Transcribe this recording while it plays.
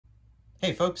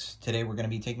Hey folks, today we're going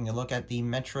to be taking a look at the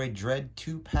Metroid Dread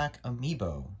 2-pack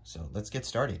Amiibo. So let's get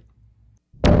started.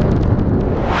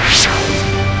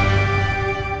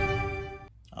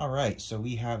 Alright, so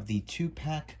we have the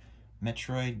 2-pack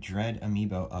Metroid Dread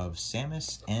Amiibo of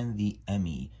Samus and the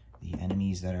E.M.M.I, the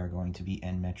enemies that are going to be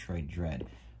in Metroid Dread.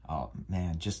 Oh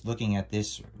man, just looking at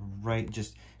this,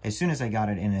 just as soon as I got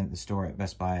it in at the store at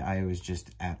Best Buy, I was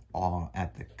just at awe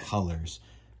at the colors.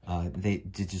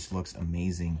 It just looks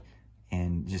amazing.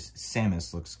 And just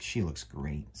Samus looks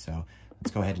great. So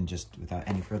let's go ahead and just, without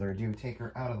any further ado, take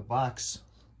her out of the box.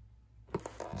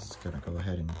 This is gonna go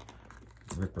ahead and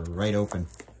rip her right open.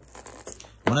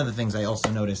 One of the things I also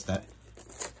noticed that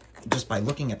just by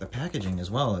looking at the packaging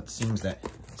as well, it seems that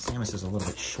Samus is a little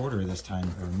bit shorter this time,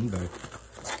 her Amiibo.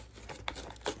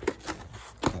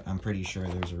 But I'm pretty sure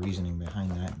there's a reasoning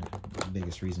behind that, the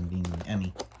biggest reason being the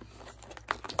E.M.M.I.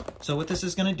 So what this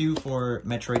is going to do for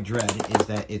Metroid Dread is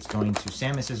that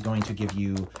Samus is going to give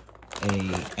you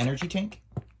an energy tank,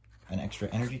 an extra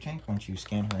energy tank once you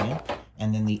scan her in,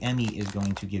 and then the E.M.M.I is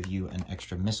going to give you an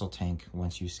extra missile tank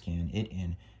once you scan it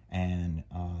in, and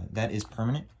that is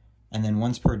permanent. And then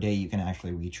once per day, you can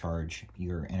actually recharge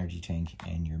your energy tank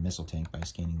and your missile tank by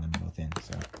scanning them both in.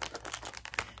 So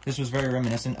this was very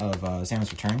reminiscent of Samus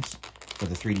Returns for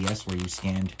the 3DS, where you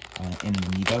scanned in an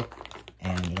Amiibo,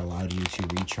 and it allowed you to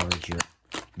recharge your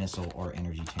missile or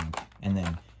energy tank. And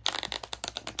then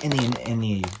in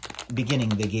the beginning,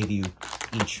 they gave you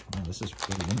each, oh, this is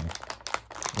really in there,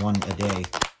 one a day,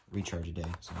 recharge a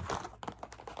day. So,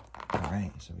 all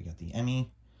right, so we got the E.M.M.I,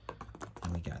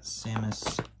 and we got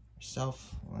Samus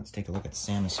herself. Well, let's take a look at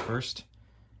Samus first.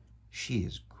 She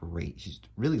is great. She's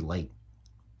really light,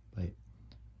 but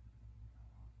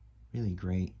really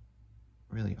great,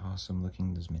 really awesome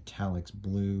looking. Those metallics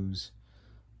blues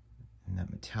and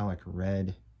that metallic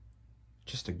red.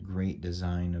 Just a great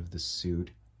design of the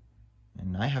suit.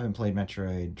 And I haven't played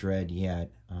Metroid Dread yet,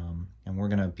 and we're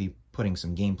going to be putting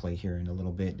some gameplay here in a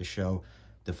little bit to show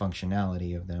the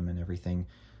functionality of them and everything.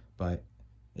 But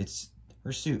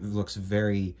her suit looks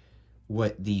very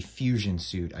what the fusion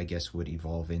suit, I guess, would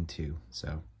evolve into.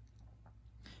 So,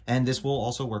 and this will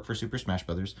also work for Super Smash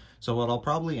Bros. So what I'll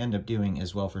probably end up doing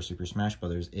as well for Super Smash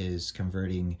Bros. Is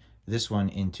converting this one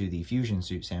into the Fusion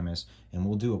Suit Samus, and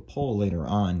we'll do a poll later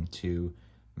on to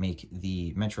make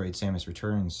the Metroid Samus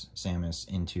Returns Samus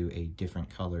into a different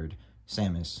colored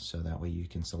Samus, so that way you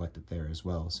can select it there as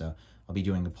well. So I'll be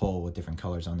doing a poll with different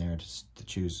colors on there to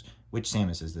choose which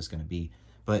Samus is this going to be.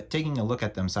 But taking a look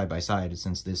at them side by side,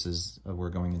 since this is, we're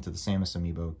going into the Samus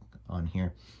Amiibo on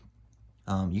here,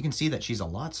 you can see that she's a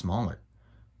lot smaller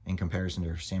in comparison to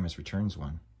her Samus Returns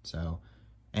one. So,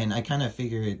 and I kind of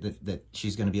figured that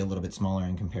she's going to be a little bit smaller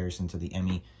in comparison to the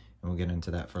E.M.M.I, and we'll get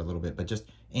into that for a little bit. But just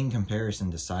in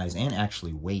comparison to size and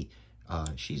actually weight,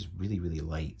 she's really, really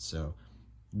light. So,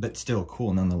 but still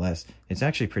cool nonetheless. It's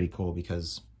actually pretty cool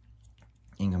because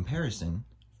in comparison,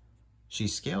 she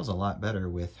scales a lot better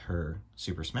with her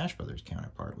Super Smash Bros.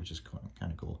 Counterpart, which is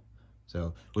kind of cool.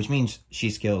 So, which means she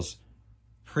scales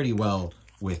pretty well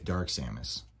with Dark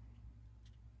Samus.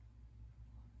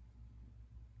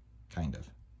 Kind of.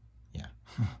 Yeah.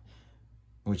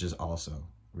 Which is also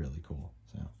really cool.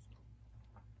 So,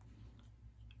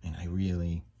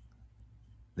 and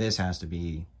this has to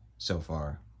be, so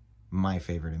far, my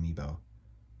favorite Amiibo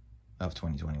of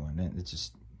 2021. It's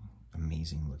just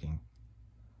amazing looking.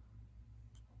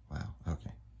 Wow,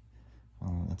 okay.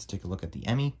 Well, let's take a look at the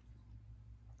E.M.M.I.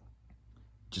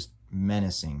 Just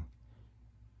menacing.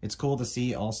 It's cool to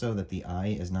see also that the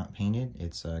eye is not painted.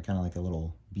 It's kind of like a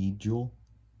little bead jewel.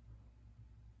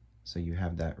 So you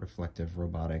have that reflective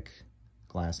robotic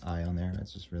glass eye on there.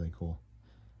 That's just really cool.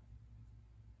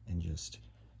 And just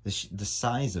the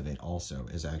size of it also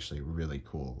is actually really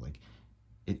cool. Like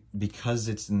because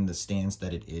it's in the stance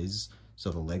that it is,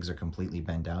 so the legs are completely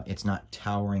bent out. It's not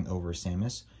towering over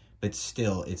Samus, but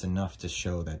still it's enough to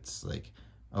show that's like,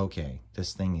 okay,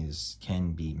 this thing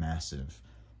can be massive.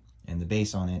 And the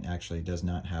base on it actually does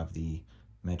not have the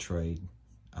Metroid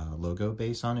logo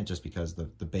base on it, just because the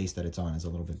base that it's on is a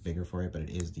little bit bigger for it, but it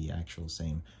is the actual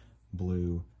same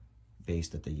blue base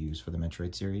that they use for the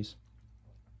Metroid series.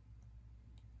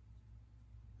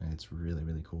 And it's really,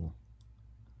 really cool.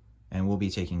 And we'll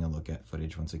be taking a look at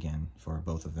footage once again for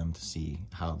both of them to see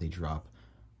how they drop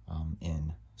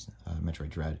in Metroid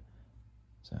Dread.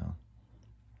 So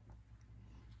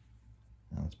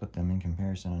now let's put them in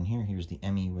comparison on here. Here's the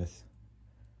E.M.M.I with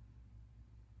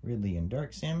Ridley and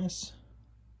Dark Samus.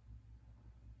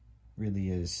 Ridley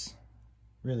is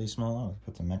really small. I'll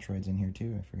put some Metroids in here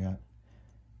too, I forgot.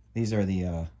 These are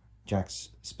the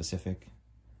Jack-specific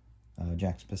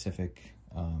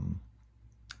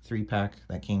 3-pack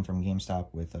that came from GameStop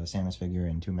with a Samus figure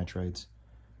and 2 Metroids.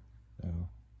 So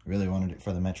I really wanted it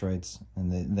for the Metroids,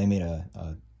 and they made a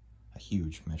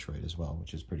huge Metroid as well,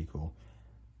 which is pretty cool.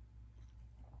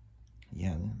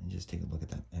 Yeah, let me just take a look at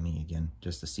that E.M.M.I again,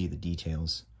 just to see the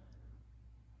details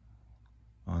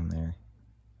on there.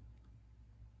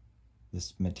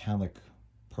 This metallic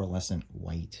pearlescent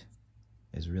white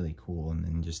is really cool, and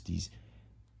then just these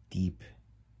deep,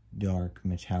 dark,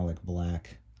 metallic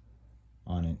black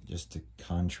on it, just to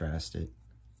contrast it.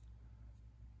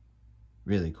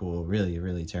 Really cool, really,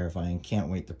 really terrifying. Can't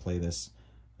wait to play this.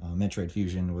 Metroid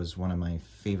Fusion was one of my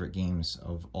favorite games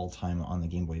of all time on the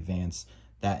Game Boy Advance.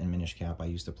 That and Minish Cap I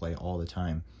used to play all the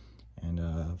time. And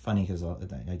funny because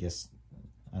I guess,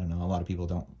 I don't know, a lot of people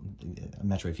don't,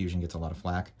 Metroid Fusion gets a lot of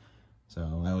flack.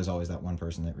 So I was always that one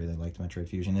person that really liked Metroid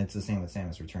Fusion. It's the same with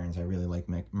Samus Returns. I really like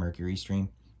Mercury Stream.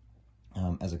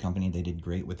 As a company, they did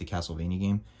great with the Castlevania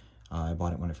game. I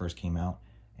bought it when it first came out.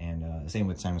 And same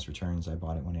with Samus Returns. I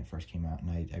bought it when it first came out.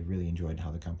 And I really enjoyed how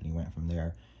the company went from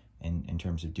there in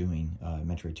terms of doing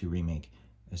Metroid 2 Remake.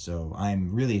 So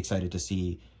I'm really excited to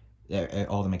see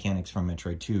all the mechanics from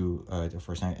Metroid 2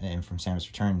 and from Samus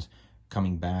Returns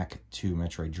coming back to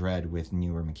Metroid Dread with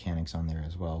newer mechanics on there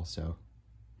as well. So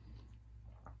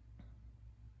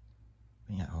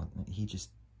yeah, he just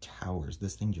towers.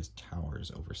 This thing just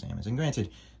towers over Samus. And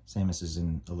granted, Samus is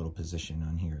in a little position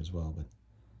on here as well, but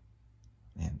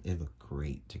man, it looked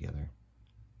great together.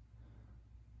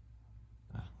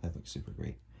 That looks super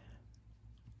great.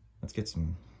 Let's get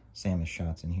some Samus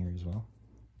shots in here as well.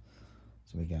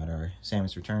 So we got our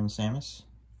Samus Returns Samus,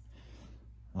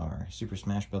 our Super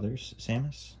Smash Brothers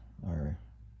Samus, our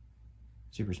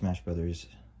Super Smash Brothers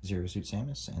Zero Suit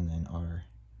Samus, and then our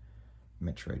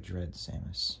Metroid Dread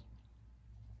Samus.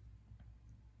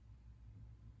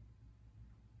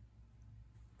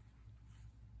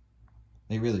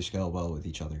 They really scale well with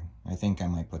each other. I think I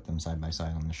might put them side by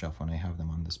side on the shelf when I have them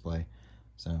on display.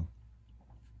 So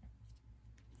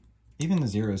even the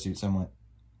Zero Suit somewhat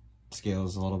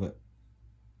scales a little bit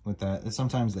with that.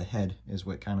 Sometimes the head is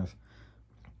what kind of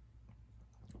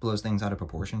blows things out of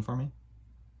proportion for me.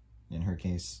 In her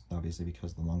case, obviously,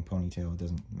 because the long ponytail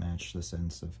doesn't match the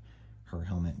sense of her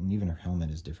helmet, and even her helmet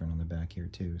is different on the back here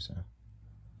too, so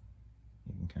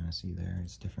you can kind of see there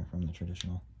it's different from the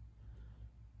traditional.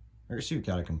 Her suit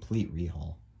got a complete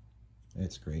rehaul.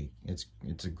 It's great. It's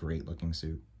a great looking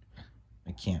suit.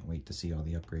 I can't wait to see all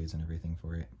the upgrades and everything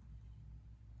for it.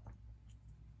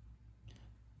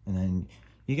 And then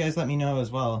you guys let me know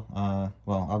as well.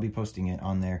 Well, I'll be posting it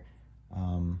on there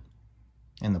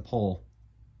in the poll.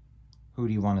 Who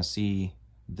do you want to see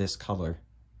this color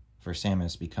for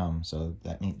Samus become? So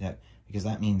because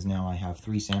that means now I have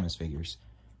 3 Samus figures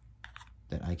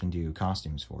that I can do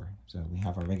costumes for. So we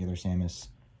have our regular Samus,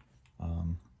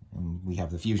 and we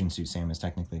have the fusion suit Samus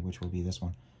technically, which will be this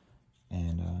one.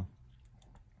 And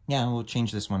yeah, we'll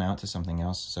change this one out to something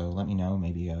else. So let me know,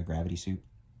 maybe a gravity suit,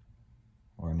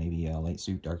 or maybe a light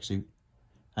suit, dark suit.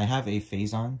 I have a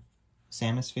Phazon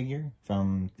Samus figure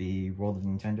from the World of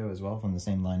Nintendo as well, from the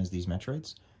same line as these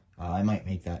Metroids. I might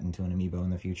make that into an Amiibo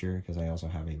in the future, because I also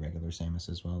have a regular Samus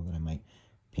as well that I might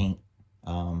paint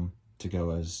to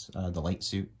go as the light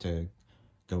suit to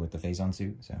go with the Phazon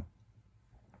suit. So,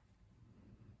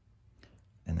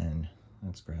 and then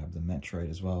let's grab the Metroid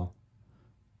as well,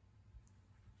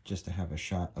 just to have a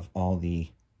shot of all the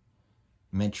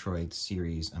Metroid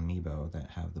series Amiibo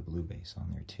that have the blue base on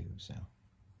there too. So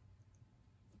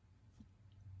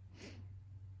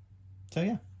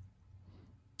yeah.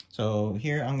 So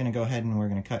here I'm going to go ahead and we're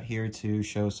going to cut here to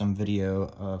show some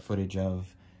video footage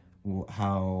of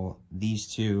how these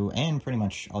two, and pretty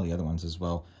much all the other ones as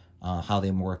well, how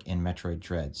they work in Metroid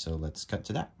Dread. So let's cut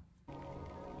to that.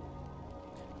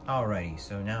 Alrighty,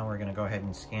 so now we're going to go ahead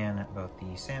and scan both the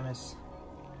Samus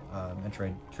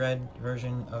Metroid Dread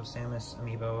version of Samus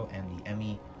Amiibo and the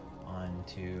E.M.M.I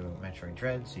onto Metroid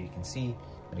Dread, so you can see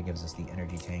that it gives us the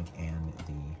energy tank and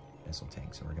the missile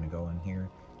tank. So we're going to go in here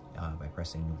by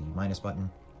pressing the minus button.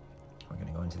 We're going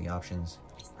to go into the options,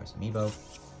 press Amiibo,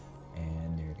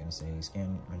 and you're going to say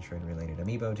scan Metroid related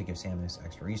Amiibo to give Samus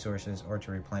extra resources or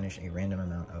to replenish a random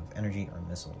amount of energy or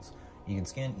missiles. You can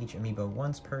scan each Amiibo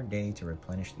once per day to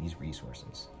replenish these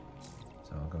resources.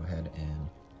 So I'll go ahead and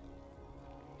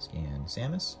scan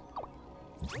Samus,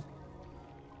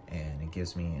 and it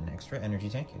gives me an extra energy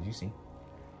tank, as you see.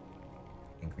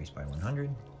 Increased by 100,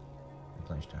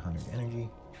 replenished to 100 energy.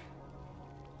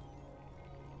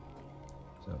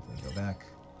 So if we go back,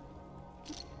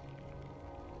 I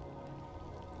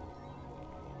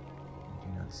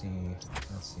do not see,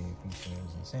 let's see,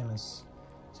 features and Samus.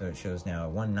 So it shows now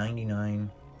 199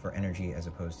 for energy as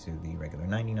opposed to the regular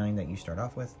 99 that you start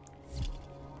off with.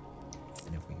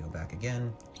 And if we go back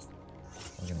again,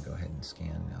 we're going to go ahead and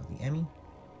scan now the E.M.M.I.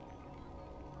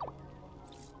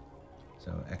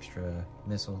 So extra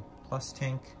missile plus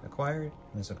tank acquired,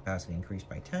 missile capacity increased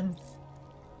by 10,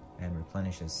 and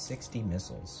replenishes 60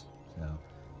 missiles. So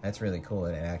that's really cool.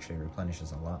 It actually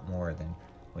replenishes a lot more than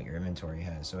what your inventory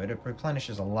has. So it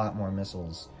replenishes a lot more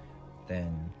missiles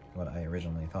than what I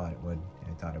originally thought it would.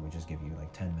 I thought it would just give you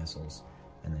like 10 missiles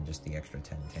and then just the extra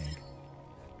 10 tank.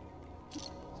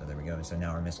 So there we go. So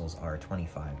now our missiles are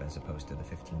 25 as opposed to the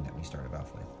 15 that we started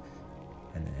off with.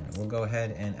 And then we'll go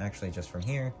ahead and actually just from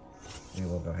here, we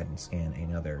will go ahead and scan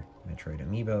another Metroid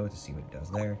Amiibo to see what it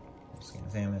does there. We'll scan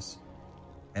Samus.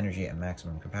 Energy at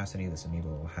maximum capacity. This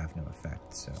Amiibo will have no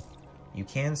effect. So you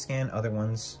can scan other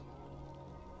ones.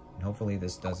 And hopefully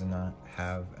this does not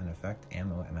have an effect.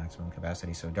 Ammo at maximum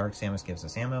capacity. So Dark Samus gives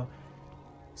us ammo.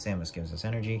 Samus gives us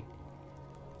energy.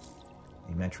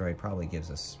 The Metroid probably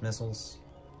gives us missiles.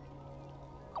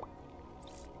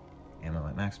 Ammo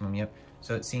at maximum, yep.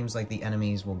 So it seems like the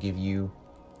enemies will give you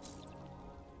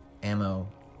ammo,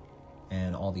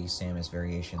 and all these Samus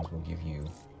variations will give you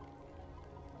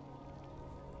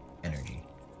energy.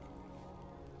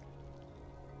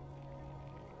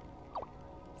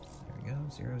 There we go,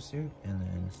 Zero Suit, and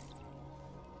then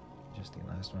just the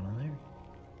last one on there.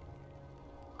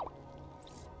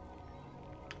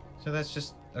 So that's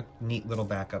just a neat little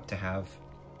backup to have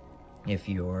if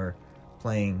you're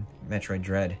playing Metroid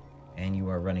Dread and you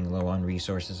are running low on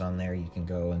resources on there. You can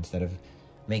go, instead of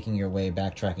making your way,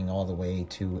 backtracking all the way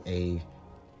to a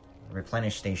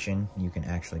replenish station, you can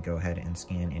actually go ahead and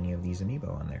scan any of these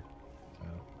Amiibo on there. So,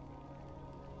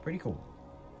 pretty cool.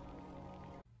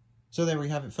 So there we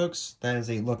have it, folks. That is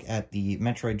a look at the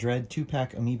Metroid Dread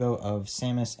 2-pack Amiibo of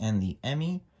Samus and the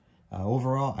E.M.M.I.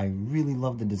 Overall, I really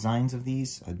love the designs of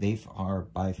these. They are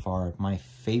by far my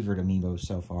favorite Amiibo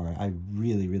so far. I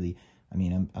really, I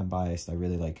mean, I'm biased. I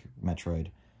really like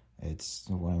Metroid. It's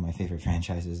one of my favorite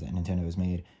franchises that Nintendo has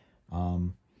made.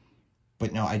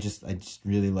 But no, I just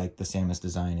really like the Samus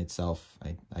design itself.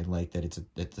 I like that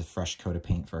it's a fresh coat of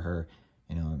paint for her.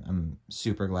 You know, I'm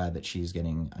super glad that she's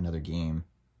getting another game.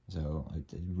 So I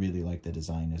really like the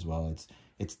design as well.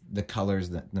 It's the colors,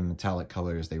 the metallic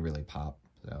colors, they really pop.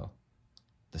 So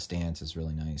the stance is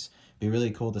really nice. Be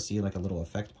really cool to see like a little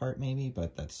effect part maybe,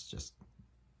 but that's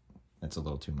a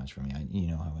little too much for me. You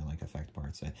know how I like effect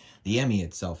parts. The E.M.M.I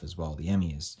itself as well. The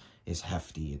E.M.M.I is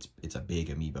hefty. It's a big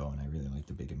Amiibo, and I really like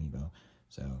the big Amiibo.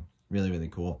 So really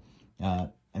cool.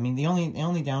 I mean, the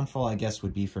only downfall I guess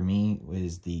would be for me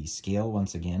is the scale.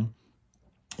 Once again,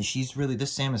 this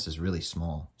Samus is really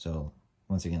small. So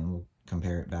once again, we'll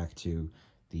compare it back to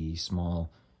the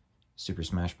small Super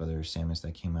Smash Bros. Samus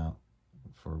that came out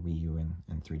for Wii U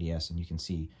and 3DS, and you can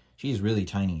see she's really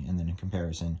tiny. And then in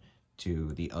comparison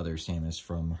to the other Samus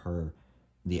from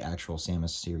the actual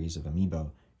Samus series of Amiibo,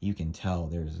 you can tell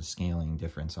there's a scaling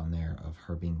difference on there of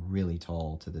her being really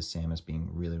tall to the Samus being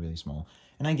really small.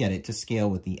 And I get it, to scale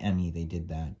with the E.M.M.I, they did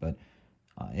that, but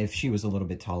if she was a little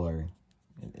bit taller,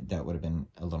 that would have been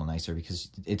a little nicer,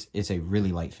 because it's a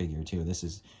really light figure too. This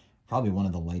is probably one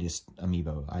of the lightest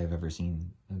Amiibo I've ever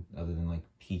seen, other than like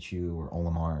Pichu or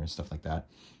Olimar or stuff like that.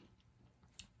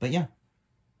 But yeah.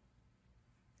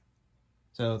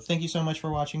 So thank you so much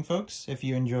for watching, folks. If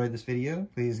you enjoyed this video,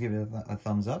 please give it a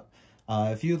thumbs up.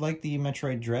 If you like the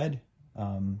Metroid Dread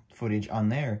footage on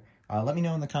there, let me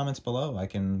know in the comments below. I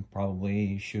can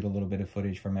probably shoot a little bit of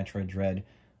footage for Metroid Dread,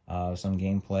 some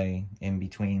gameplay in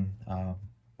between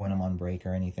when I'm on break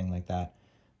or anything like that.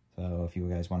 So if you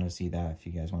guys want to see that, if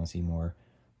you guys want to see more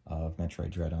of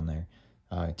Metroid Dread on there,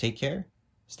 take care,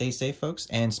 stay safe, folks,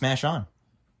 and smash on!